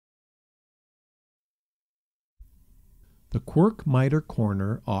The Quirk Miter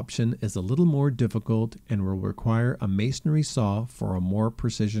Corner option is a little more difficult and will require a masonry saw for a more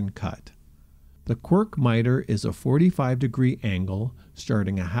precision cut. The Quirk Miter is a 45-degree angle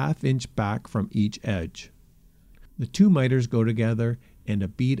starting a ½ inch back from each edge. The two miters go together and a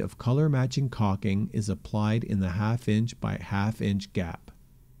bead of color matching caulking is applied in the ½ inch by ½ inch gap.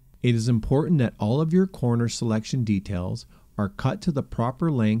 It is important that all of your corner selection details are cut to the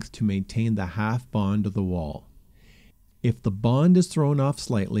proper length to maintain the half bond of the wall. If the bond is thrown off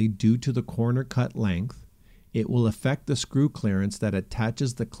slightly due to the corner cut length, it will affect the screw clearance that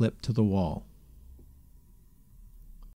attaches the clip to the wall.